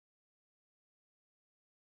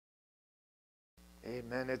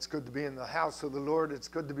Amen. It's good to be in the house of the Lord. It's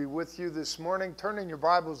good to be with you this morning. Turn in your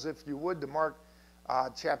Bibles, if you would, to Mark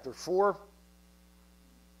chapter 4.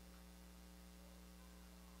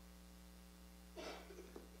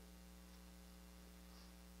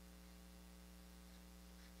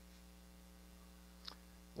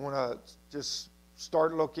 I want to just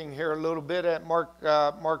start looking here a little bit at Mark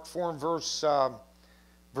 4 and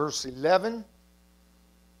verse 11.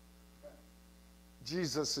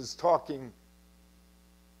 Jesus is talking.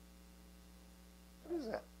 What is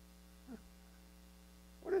that?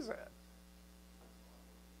 What is that?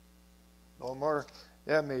 No more?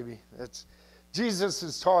 Yeah, maybe. Jesus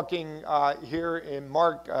is talking here in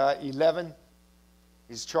Mark 11.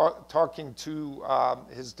 He's talking to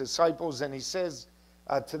his disciples, and he says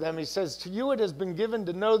to them, he says, "To you it has been given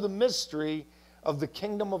to know the mystery of the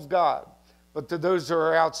kingdom of God. But to those who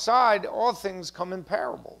are outside, all things come in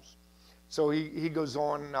parables." So he goes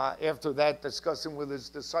on after that, discussing with his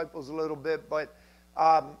disciples a little bit. But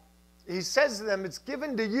he says to them, it's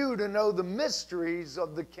given to you to know the mysteries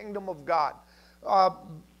of the kingdom of God.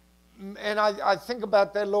 And I think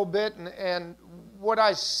about that a little bit. And what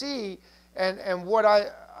I see and what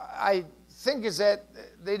I think is that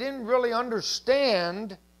they didn't really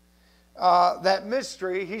understand that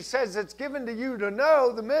mystery. He says it's given to you to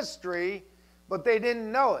know the mystery, but they didn't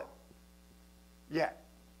know it yet.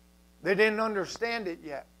 They didn't understand it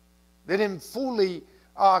yet. They didn't fully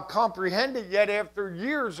comprehend it yet. After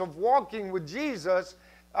years of walking with Jesus,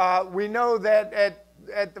 we know that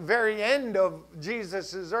at the very end of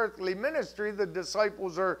Jesus' earthly ministry, the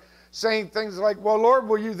disciples are saying things like, "Well, Lord,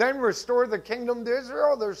 will you then restore the kingdom to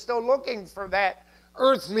Israel?" They're still looking for that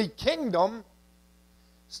earthly kingdom,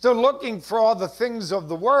 still looking for all the things of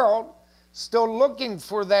the world, still looking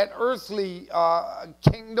for that earthly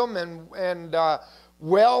kingdom and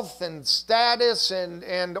wealth and status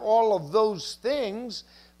and all of those things.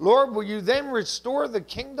 "Lord, will you then restore the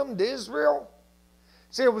kingdom to Israel?"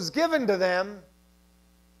 See, it was given to them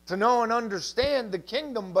to know and understand the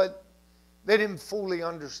kingdom, but they didn't fully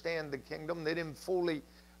understand the kingdom. They didn't fully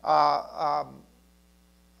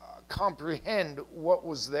comprehend what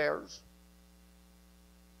was theirs.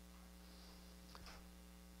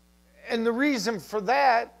 And the reason for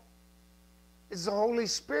that is the Holy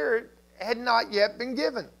Spirit had not yet been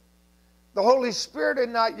given. The Holy Spirit had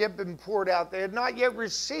not yet been poured out. They had not yet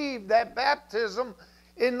received that baptism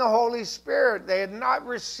in the Holy Spirit. They had not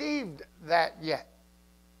received that yet.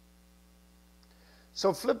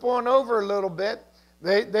 So flip on over a little bit.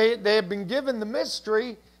 They had been given the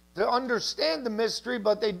mystery to understand the mystery,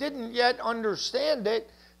 but they didn't yet understand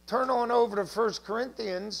it. Turn on over to 1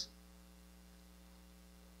 Corinthians.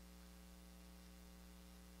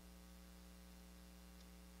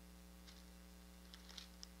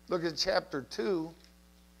 Look at chapter 2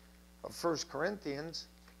 of 1 Corinthians.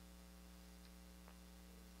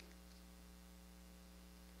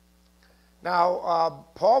 Now,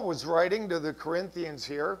 Paul was writing to the Corinthians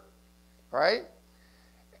here, right?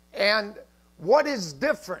 And what is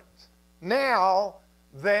different now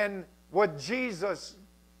than what Jesus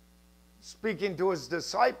speaking to his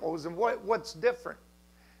disciples, and what's different?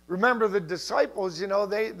 Remember, the disciples,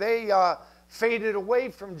 they faded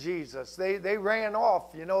away from Jesus. They ran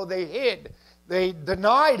off, they hid. They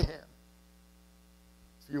denied him,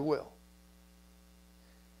 if you will.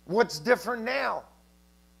 What's different now?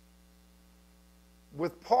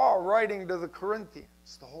 With Paul writing to the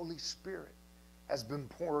Corinthians, the Holy Spirit has been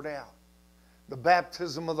poured out. The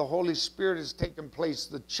baptism of the Holy Spirit has taken place.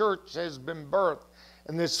 The church has been birthed.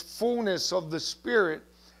 And this fullness of the Spirit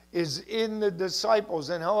is in the disciples.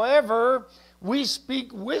 And however, we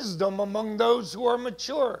speak wisdom among those who are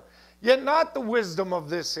mature, yet not the wisdom of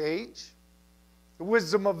this age. The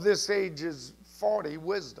wisdom of this age is faulty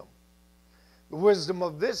wisdom. The wisdom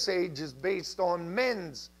of this age is based on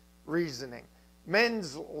men's reasoning,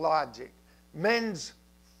 men's logic, men's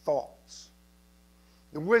thoughts.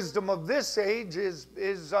 The wisdom of this age is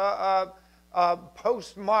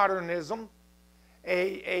postmodernism,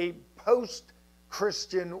 a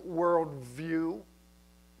post-Christian worldview,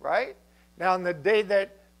 right? Now, in the day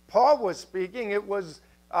that Paul was speaking, it was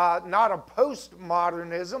not a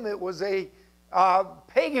postmodernism, it was a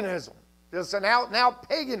paganism, just an out-and-out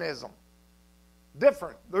paganism.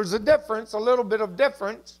 Different. There's a difference, a little bit of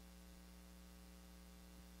difference.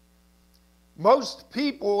 Most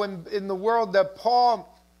people in the world that Paul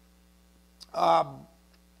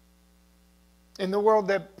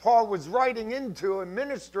was writing into and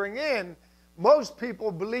ministering in, most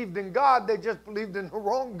people believed in God. They just believed in the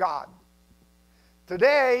wrong God.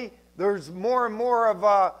 Today, there's more and more of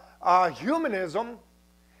a humanism,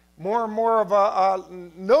 more and more of a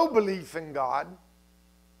no belief in God.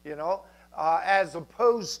 you know, as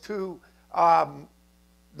opposed to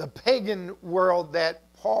the pagan world that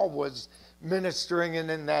Paul was ministering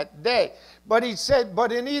in that day. But he said,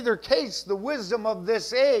 but in either case, the wisdom of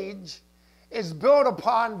this age is built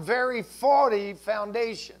upon very faulty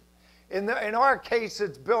foundation. In our case,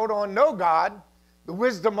 it's built on no God. The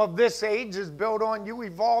wisdom of this age is built on you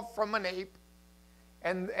evolved from an ape.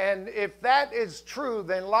 And if that is true,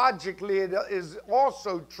 then logically it is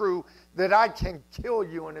also true that I can kill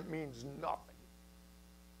you and it means nothing.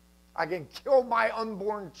 I can kill my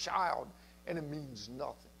unborn child and it means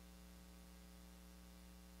nothing.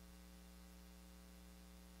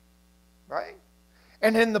 Right?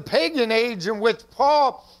 And in the pagan age in which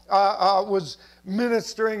Paul was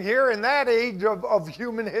ministering here, in that age of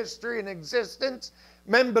human history and existence,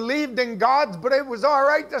 men believed in gods, but it was all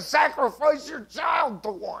right to sacrifice your child to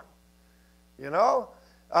one. You know?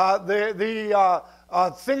 The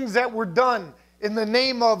things that were done in the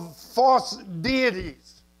name of false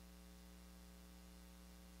deities.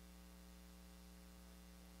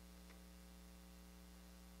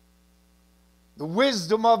 The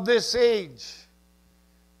wisdom of this age,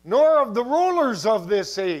 nor of the rulers of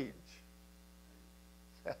this age,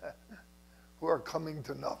 who are coming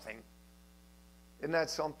to nothing. Isn't that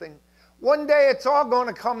something? One day it's all going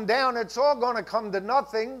to come down. It's all going to come to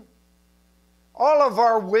nothing. All of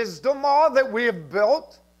our wisdom, all that we have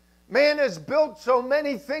built. Man has built so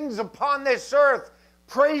many things upon this earth.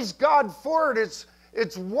 Praise God for it.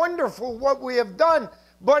 It's wonderful what we have done.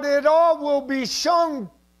 But it all will be shown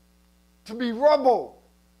to be rubble,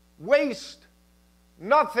 waste,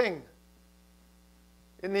 nothing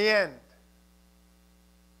in the end.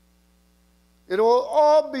 It will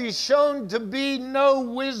all be shown to be no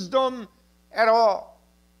wisdom at all.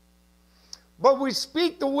 But we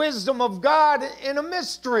speak the wisdom of God in a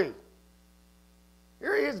mystery.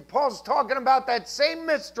 Here he is, Paul's talking about that same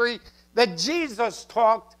mystery that Jesus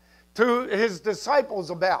talked to his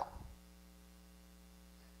disciples about.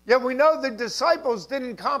 Yet we know the disciples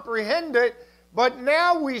didn't comprehend it, but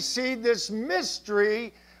now we see this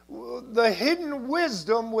mystery, the hidden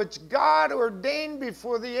wisdom which God ordained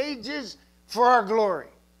before the ages for our glory.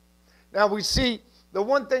 Now we see the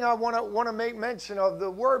one thing I want to make mention of, the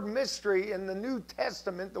word mystery in the New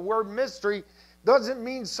Testament, the word mystery doesn't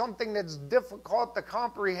mean something that's difficult to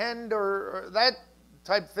comprehend or that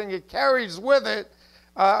type thing. It carries with it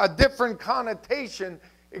a different connotation.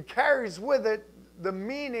 It carries with it the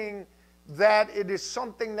meaning that it is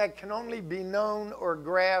something that can only be known or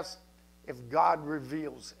grasped if God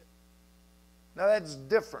reveals it. Now that's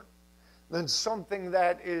different than something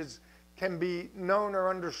that can be known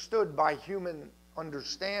or understood by human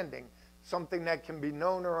understanding, something that can be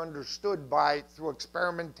known or understood through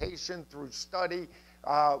experimentation, through study,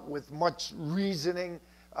 with much reasoning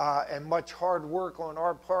and much hard work on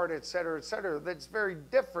our part, etc., etc. That's very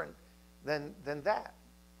different than that,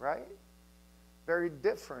 right? Very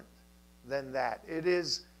different than that. It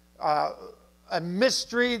is a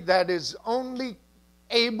mystery that is only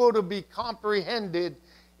able to be comprehended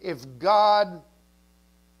if God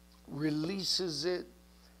releases it,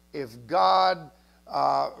 if God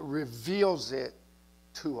reveals it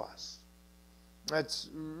to us. Let's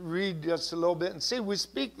read just a little bit and see. We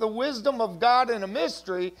speak the wisdom of God in a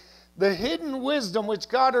mystery, the hidden wisdom which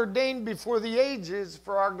God ordained before the ages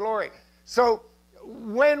for our glory. So,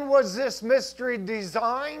 when was this mystery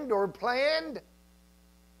designed or planned?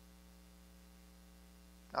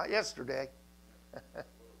 Not yesterday.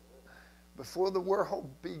 Before the world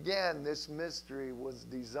began, this mystery was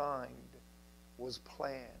designed, was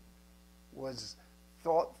planned, was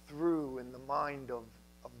thought through in the mind of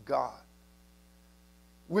God,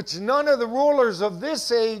 which none of the rulers of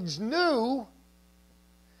this age knew,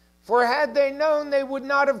 for had they known, they would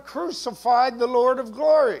not have crucified the Lord of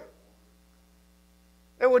glory.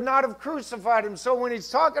 They would not have crucified him. So when he's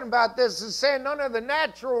talking about this, he's saying none of the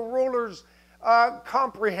natural rulers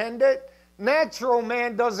comprehend it. Natural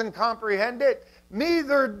man doesn't comprehend it.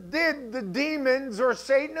 Neither did the demons or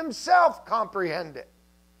Satan himself comprehend it.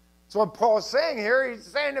 That's what Paul's saying here. He's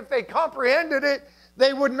saying if they comprehended it,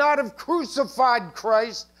 they would not have crucified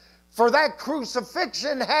Christ, for that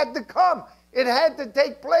crucifixion had to come. It had to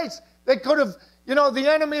take place. They could have, the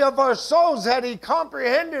enemy of our souls, had he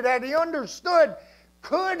comprehended, had he understood,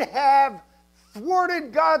 could have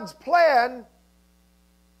thwarted God's plan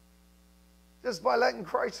just by letting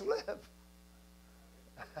Christ live.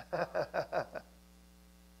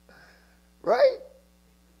 Right?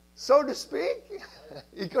 So to speak.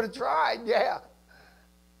 He could have tried, yeah.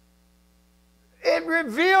 It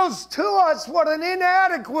reveals to us what an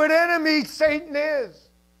inadequate enemy Satan is.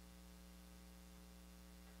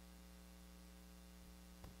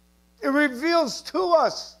 It reveals to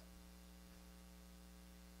us.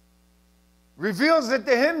 Reveals it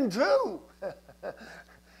to him too.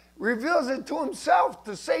 Reveals it to himself,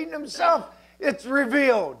 to Satan himself. It's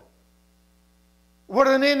revealed. What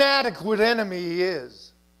an inadequate enemy he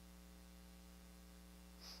is.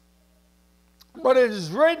 But it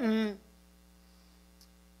is written,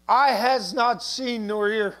 eye has not seen nor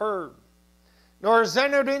ear heard, nor has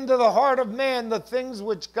entered into the heart of man the things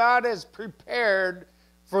which God has prepared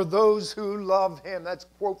for those who love him. That's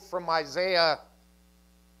a quote from Isaiah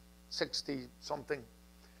 60-something.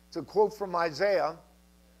 It's a quote from Isaiah.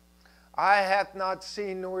 Eye hath not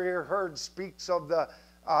seen nor ear heard speaks of the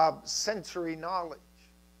sensory knowledge,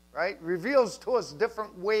 right? Reveals to us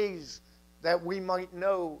different ways that we might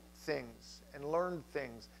know things and learn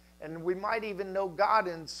things. And we might even know God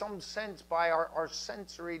in some sense by our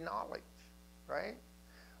sensory knowledge, right?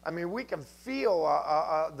 I mean, we can feel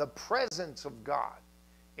the presence of God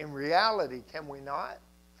in reality, can we not?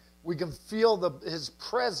 We can feel his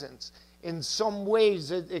presence. In some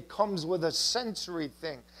ways, it comes with a sensory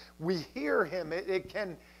thing. We hear him. It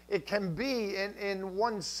can be, in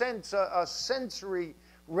one sense, a sensory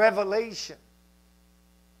revelation.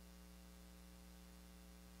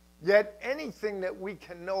 Yet anything that we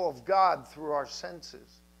can know of God through our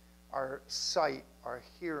senses, our sight, our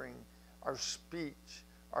hearing, our speech,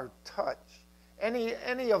 our touch,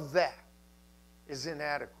 any of that is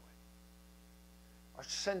inadequate. Our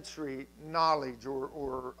sensory knowledge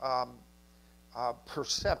or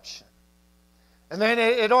perception. And then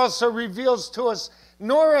it also reveals to us,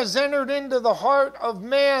 nor has entered into the heart of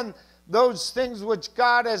man those things which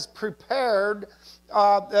God has prepared.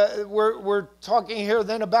 We're talking here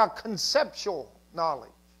then about conceptual knowledge.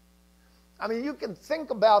 I mean, you can think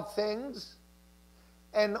about things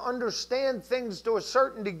and understand things to a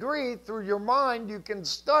certain degree through your mind. You can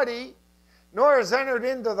study. Nor has entered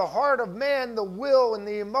into the heart of man the will and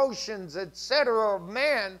the emotions, etc. of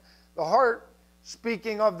man. The heart,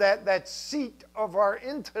 speaking of that seat of our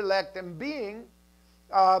intellect and being,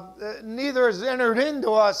 neither has entered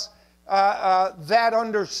into us that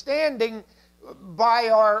understanding by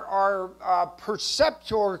our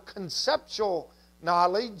perceptual or conceptual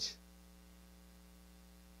knowledge.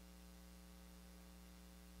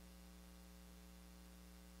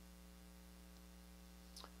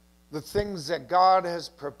 The things that God has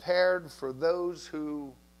prepared for those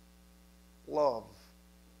who love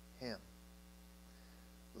him.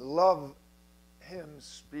 Love him,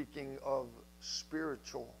 speaking of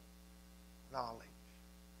spiritual knowledge.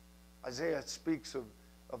 Isaiah speaks of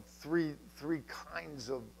three kinds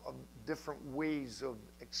of different ways of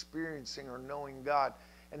experiencing or knowing God.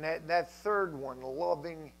 And that third one,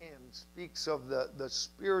 loving him, speaks of the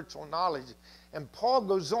spiritual knowledge. And Paul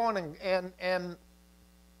goes on and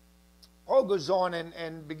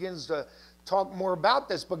begins to talk more about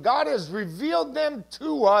this. But God has revealed them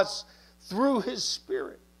to us through his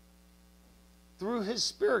Spirit. Through his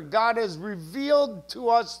Spirit. God has revealed to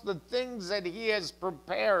us the things that he has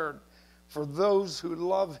prepared for those who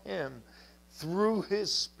love him through his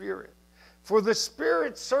Spirit. For the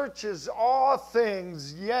Spirit searches all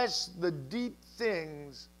things, yes, the deep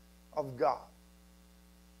things of God.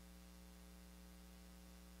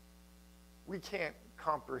 We can't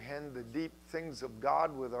comprehend the deep things of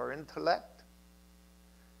God with our intellect.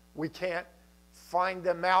 We can't find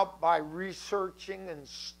them out by researching and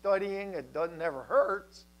studying. It never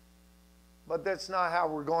hurts. But that's not how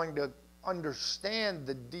we're going to understand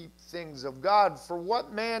the deep things of God. For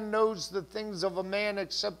what man knows the things of a man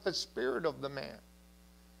except the spirit of the man,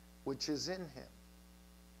 which is in him?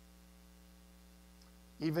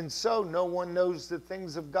 Even so, no one knows the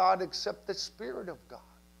things of God except the Spirit of God.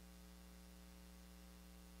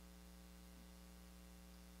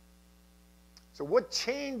 So what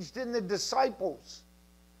changed in the disciples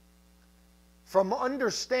from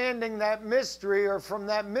understanding that mystery, or from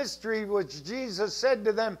that mystery which Jesus said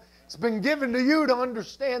to them, it's been given to you to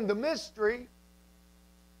understand the mystery?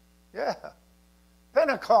 Yeah.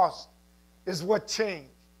 Pentecost is what changed.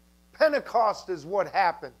 Pentecost is what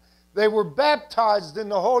happened. They were baptized in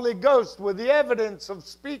the Holy Ghost with the evidence of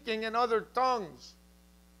speaking in other tongues.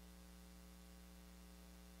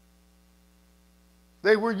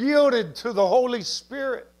 They were yielded to the Holy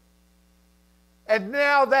Spirit. And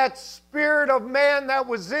now that spirit of man that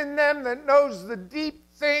was in them, that knows the deep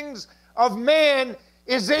things of man,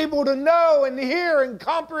 is able to know and hear and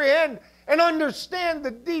comprehend and understand the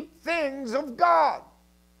deep things of God.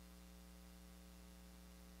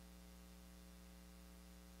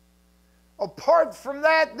 Apart from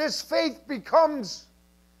that, this faith becomes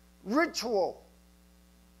ritual,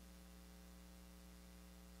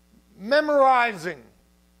 memorizing,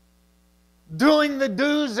 doing the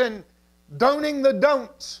do's and don'ting the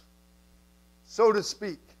don'ts, so to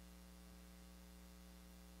speak.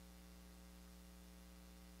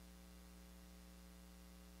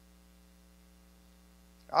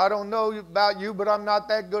 I don't know about you, but I'm not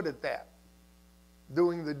that good at that.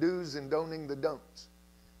 Doing the do's and don'ting the don'ts.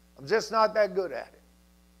 I'm just not that good at it.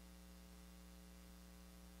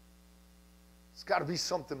 It's got to be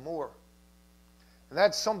something more. And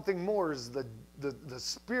that something more is the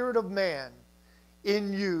spirit of man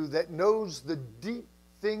in you that knows the deep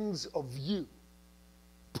things of you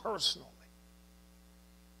personally.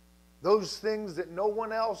 Those things that no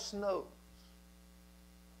one else knows.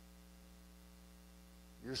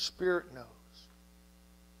 Your spirit knows.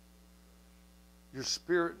 Your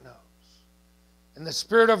spirit knows. And the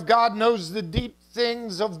Spirit of God knows the deep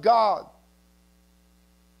things of God.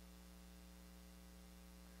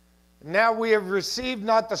 Now we have received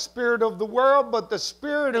not the spirit of the world, but the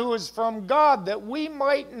Spirit who is from God, that we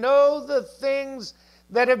might know the things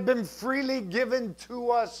that have been freely given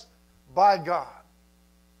to us by God.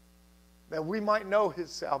 That we might know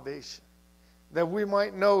His salvation. That we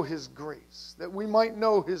might know His grace. That we might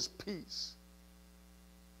know His peace.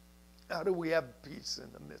 How do we have peace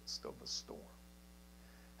in the midst of a storm?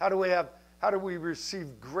 How do we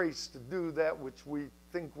receive grace to do that which we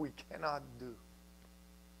think we cannot do?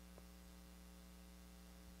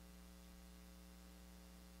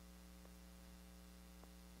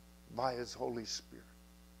 By His Holy Spirit.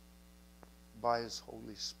 By His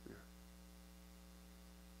Holy Spirit.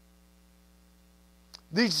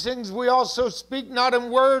 These things we also speak not in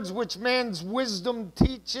words which man's wisdom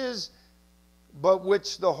teaches, but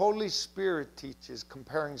which the Holy Spirit teaches,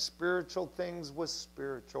 comparing spiritual things with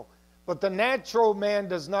spiritual. But the natural man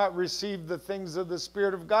does not receive the things of the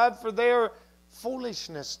Spirit of God, for they are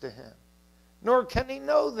foolishness to him. Nor can he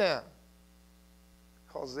know them,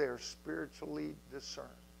 because they are spiritually discerned.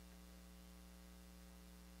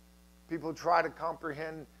 People try to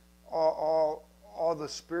comprehend all the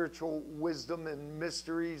spiritual wisdom and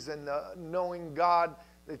mysteries and the knowing God.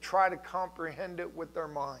 They try to comprehend it with their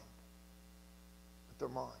mind. Their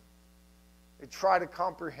mind. They try to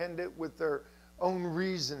comprehend it with their own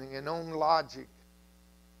reasoning and own logic.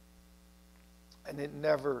 And it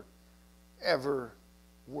never, ever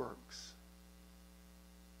works.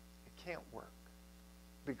 It can't work.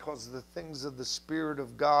 Because the things of the Spirit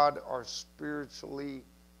of God are spiritually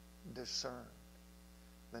discerned.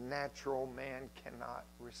 The natural man cannot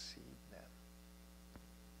receive them.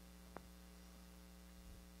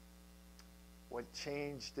 What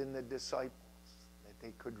changed in the disciples?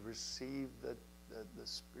 They could receive the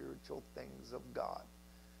spiritual things of God.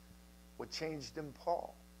 What changed in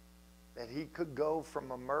Paul? That he could go from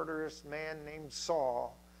a murderous man named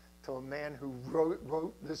Saul to a man who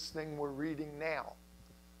wrote this thing we're reading now.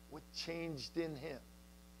 What changed in him?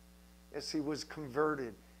 Yes, he was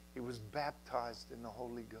converted. He was baptized in the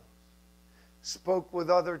Holy Ghost. Spoke with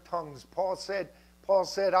other tongues. Paul said,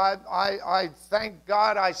 I thank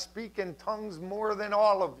God I speak in tongues more than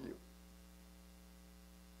all of you.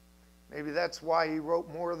 Maybe that's why he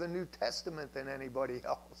wrote more of the New Testament than anybody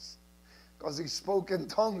else. Because he spoke in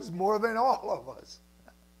tongues more than all of us.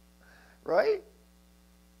 Right?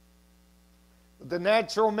 But the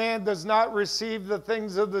natural man does not receive the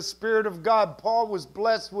things of the Spirit of God. Paul was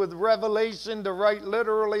blessed with revelation to write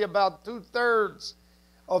literally about 2/3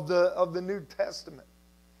 of the New Testament.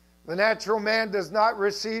 The natural man does not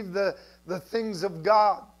receive the things of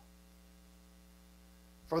God.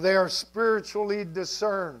 For they are spiritually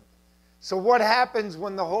discerned. So what happens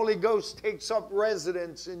when the Holy Ghost takes up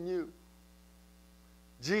residence in you?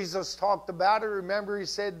 Jesus talked about it. Remember, he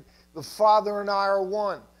said, the Father and I are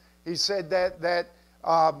one. He said that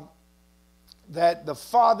the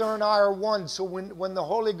Father and I are one. So when the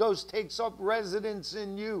Holy Ghost takes up residence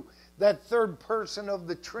in you, that third person of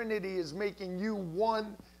the Trinity is making you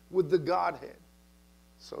one with the Godhead,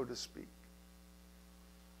 so to speak.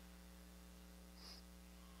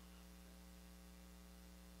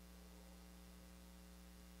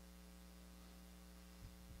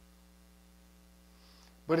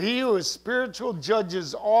 But he who is spiritual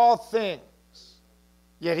judges all things,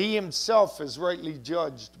 yet he himself is rightly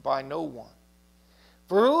judged by no one.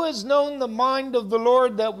 For who has known the mind of the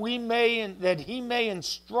Lord that he may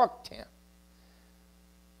instruct him?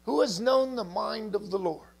 Who has known the mind of the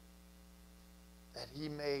Lord that he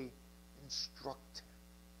may instruct him?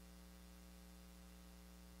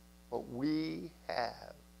 But we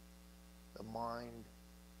have the mind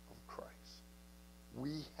of Christ.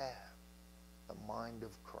 We have the mind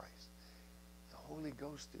of Christ. The Holy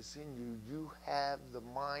Ghost is in you. You have the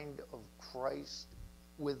mind of Christ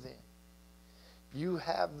within. you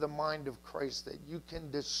have the mind of Christ, that you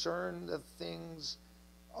can discern the things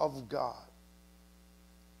of God.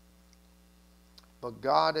 But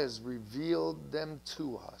God has revealed them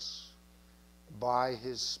to us by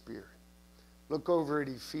his Spirit. Look over at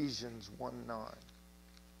Ephesians 1:9.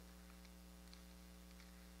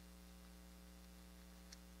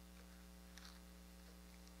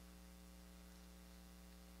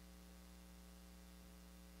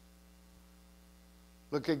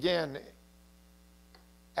 Look again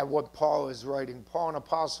at what Paul is writing. Paul, an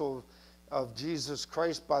apostle of Jesus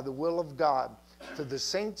Christ by the will of God, to the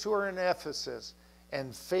saints who are in Ephesus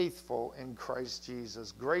and faithful in Christ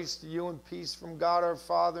Jesus. Grace to you and peace from God our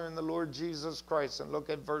Father and the Lord Jesus Christ. And look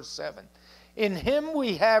at verse 7. In him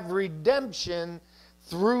we have redemption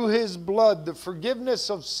through his blood, the forgiveness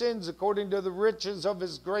of sins according to the riches of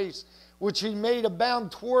his grace, which he made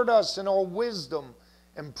abound toward us in all wisdom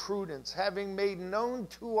and prudence, having made known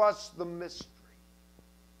to us the mystery.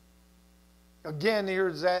 Again,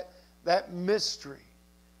 here's that mystery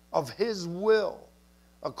of his will,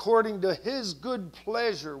 according to his good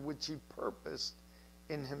pleasure, which he purposed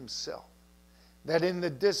in himself, that in the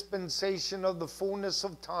dispensation of the fullness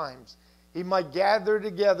of times he might gather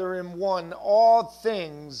together in one all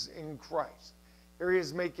things in Christ. Here he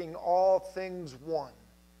is making all things one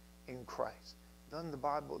in Christ.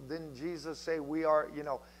 Didn't Jesus say we are,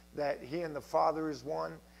 that he and the Father is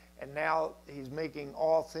one? And now he's making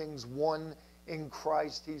all things one in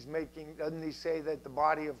Christ. He's making, doesn't he say that the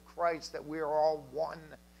body of Christ, that we are all one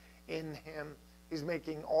in him? He's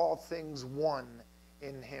making all things one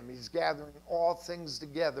in him. He's gathering all things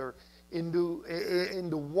together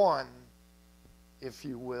into one, if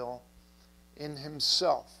you will, in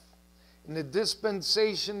himself. In the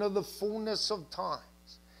dispensation of the fullness of times,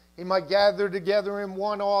 he might gather together in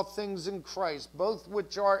one all things in Christ, both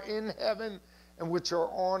which are in heaven and which are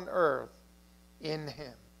on earth in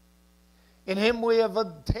him. In him we have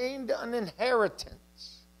obtained an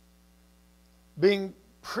inheritance, being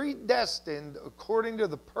predestined according to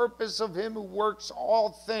the purpose of him who works all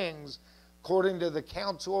things according to the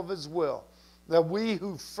counsel of his will, that we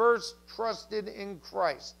who first trusted in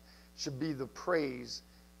Christ should be the praise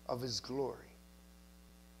of his glory.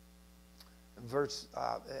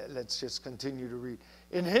 Let's just continue to read.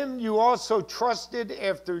 In him you also trusted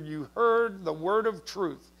after you heard the word of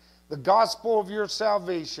truth, the gospel of your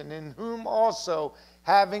salvation, in whom also,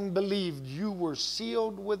 having believed, you were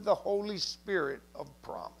sealed with the Holy Spirit of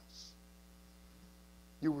promise.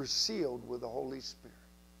 You were sealed with the Holy Spirit.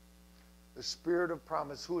 The Spirit of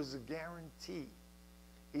promise, who is a guarantee.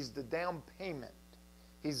 He's the down payment.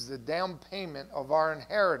 He's the down payment of our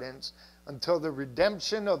inheritance until the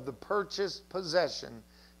redemption of the purchased possession,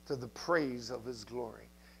 to the praise of his glory.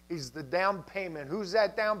 He's the down payment. Who's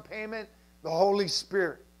that down payment? The Holy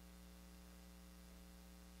Spirit.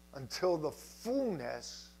 Until the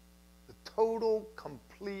fullness, the total,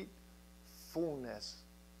 complete fullness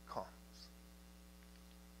comes.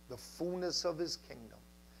 The fullness of his kingdom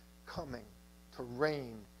coming to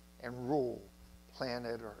reign and rule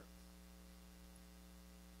planet Earth.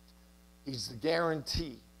 He's the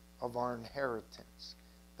guarantee of our inheritance,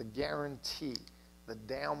 the guarantee, the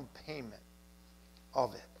down payment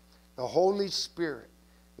of it. The Holy Spirit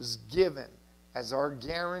is given as our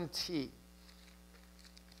guarantee.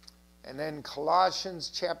 And then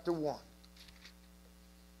Colossians chapter 1.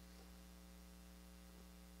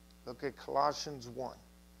 Look at Colossians 1.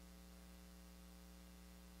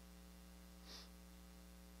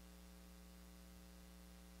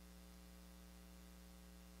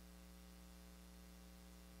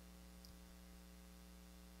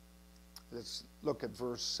 Let's look at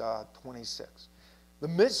verse 26. The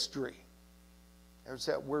mystery, there's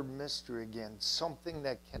that word mystery again, something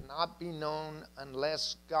that cannot be known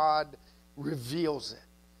unless God reveals it.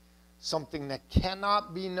 Something that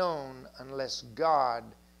cannot be known unless God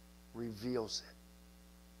reveals it.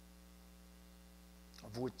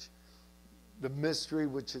 Of which, the mystery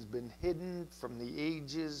which has been hidden from the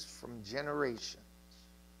ages, from generations,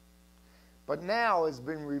 but now has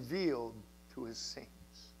been revealed to his saints.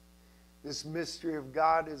 This mystery of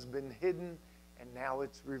God has been hidden, and now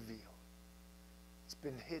it's revealed. It's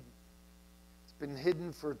been hidden. It's been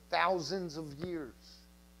hidden for thousands of years.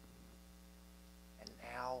 And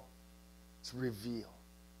now it's revealed.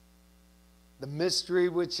 The mystery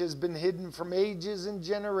which has been hidden from ages and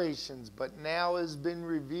generations, but now has been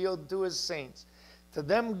revealed to his saints. To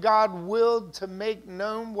them God willed to make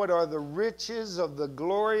known what are the riches of the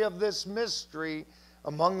glory of this mystery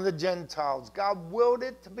among the Gentiles. God willed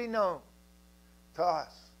it to be known to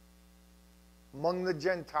us, among the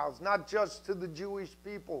Gentiles, not just to the Jewish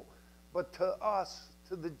people, but to us,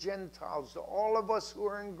 to the Gentiles, to all of us who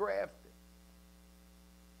are engrafted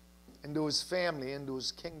into his family, into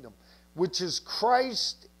his kingdom, which is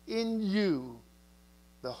Christ in you,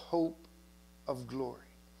 the hope of glory.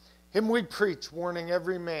 Him we preach, warning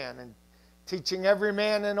every man and teaching every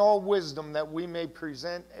man in all wisdom, that we may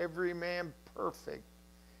present every man perfect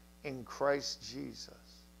in Christ Jesus.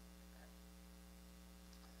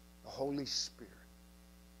 The Holy Spirit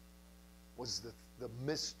was the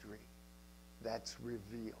mystery that's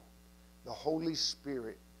revealed. The Holy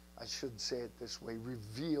Spirit, I should say it this way,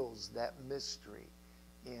 reveals that mystery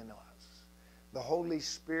in us. The Holy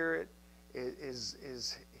Spirit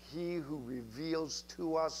is he who reveals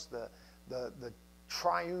to us the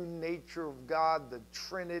triune nature of God, the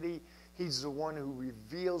Trinity. He's the one who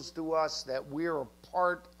reveals to us that we're a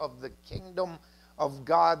part of the kingdom of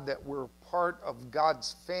God, that we're a part of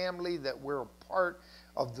God's family, that we're a part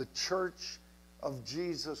of the church of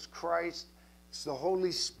Jesus Christ. It's the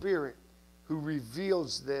Holy Spirit who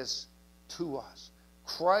reveals this to us.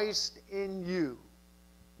 Christ in you,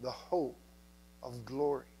 the hope of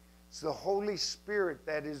glory. It's the Holy Spirit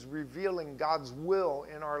that is revealing God's will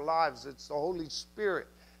in our lives. It's the Holy Spirit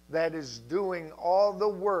that is doing all the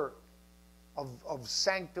work of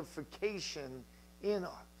sanctification in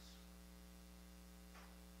us.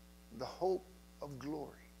 The hope of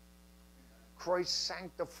glory. Christ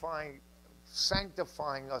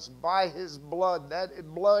sanctifying us by his blood. That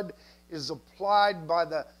blood is applied by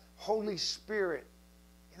the Holy Spirit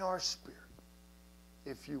in our spirit,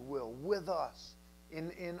 if you will, with us,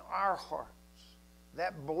 in our hearts.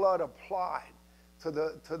 That blood applied to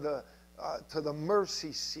the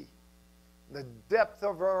mercy seat, the depth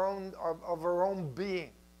of our own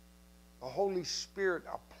being. The Holy Spirit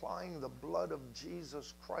applying the blood of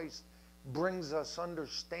Jesus Christ brings us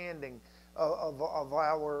understanding of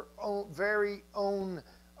our own, very own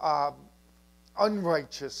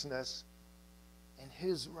unrighteousness and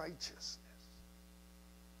his righteousness.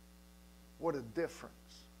 What a difference.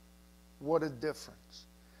 What a difference.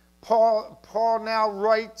 Paul now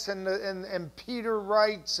writes, and Peter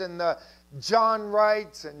writes, and John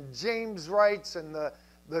writes, and James writes, and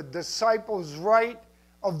the disciples write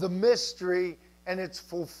of the mystery and its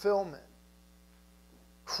fulfillment.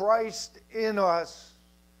 Christ in us,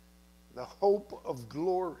 the hope of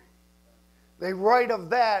glory. They write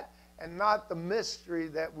of that and not the mystery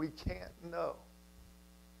that we can't know.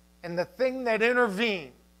 And the thing that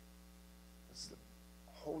intervened is the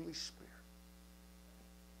Holy Spirit.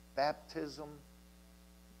 Baptism,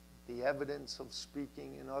 the evidence of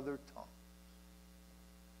speaking in other tongues.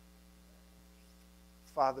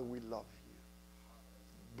 Father, we love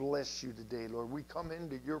you. Bless you today, Lord. We come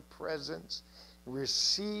into your presence,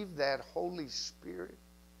 receive that Holy Spirit.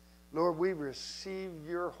 Lord, we receive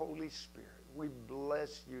your Holy Spirit. We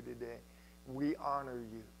bless you today. We honor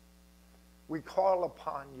you. We call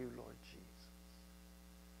upon you, Lord Jesus.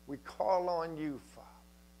 We call on you, Father.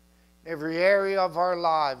 In every area of our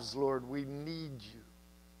lives, Lord, we need you.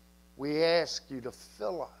 We ask you to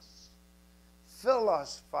fill us. Fill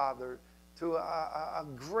us, Father, to a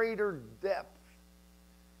greater depth.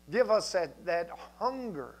 Give us that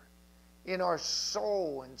hunger in our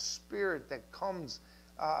soul and spirit that comes,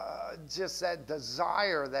 just that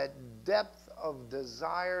desire, that depth of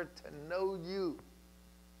desire to know you,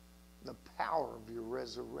 the power of your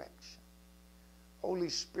resurrection. Holy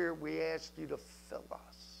Spirit, we ask you to fill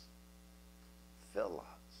us. Fill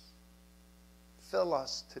us. Fill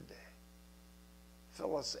us today.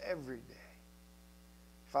 Fill us every day.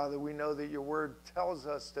 Father, we know that your word tells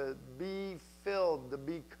us to be filled, to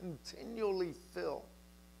be continually filled,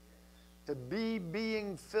 to be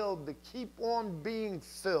being filled, to keep on being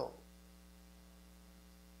filled.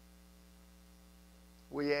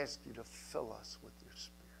 We ask you to fill us with your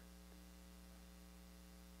Spirit.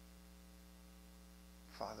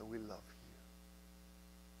 Father, we love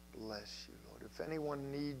you. Bless you, Lord. If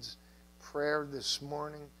anyone needs prayer this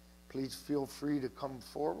morning, please feel free to come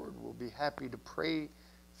forward. We'll be happy to pray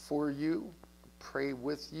for you, pray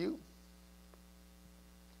with you.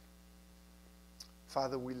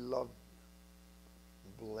 Father, we love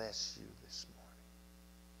you. Bless you this morning.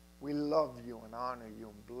 We love you and honor you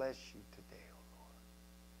and bless you today, O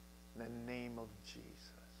Lord. In the name of Jesus.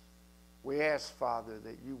 We ask, Father,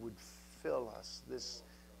 that you would fill us this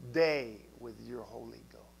day with your Holy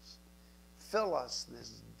Ghost. Fill us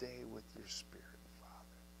this day with your Spirit,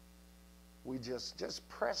 Father. We just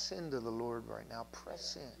press into the Lord right now.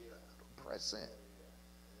 Press in. Press in.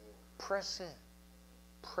 Press in.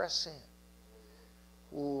 Press in.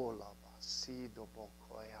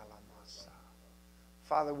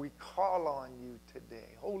 Father, we call on you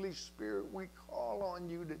today. Holy Spirit, we call on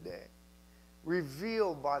you today.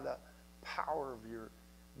 Reveal by the power of your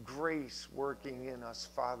grace working in us,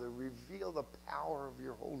 Father. Reveal the power of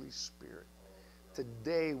your Holy Spirit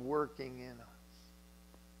today working in us.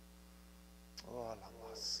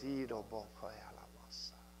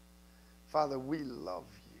 Father, we love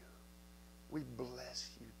you. We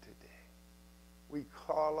bless you today. We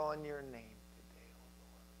call on your name today, oh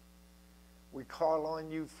Lord. We call on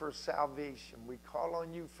you for salvation. We call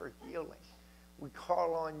on you for healing. We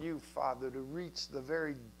call on you, Father, to reach the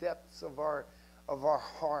very depths of our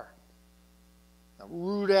heart.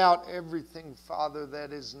 Root out everything, Father,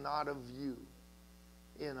 that is not of you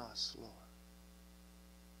in us, Lord.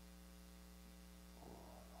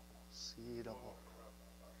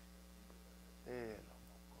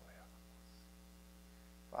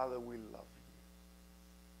 Father, we love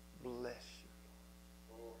you. Bless you,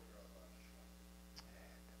 Lord.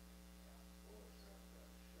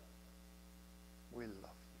 We love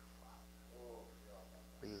you, Father.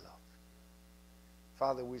 We love you.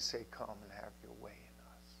 Father, we say, come and have your way in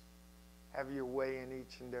us. Have your way in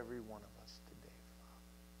each and every one of us today,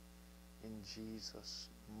 Father. In Jesus'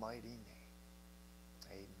 mighty name.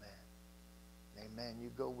 Amen. Amen. You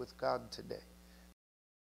go with God today.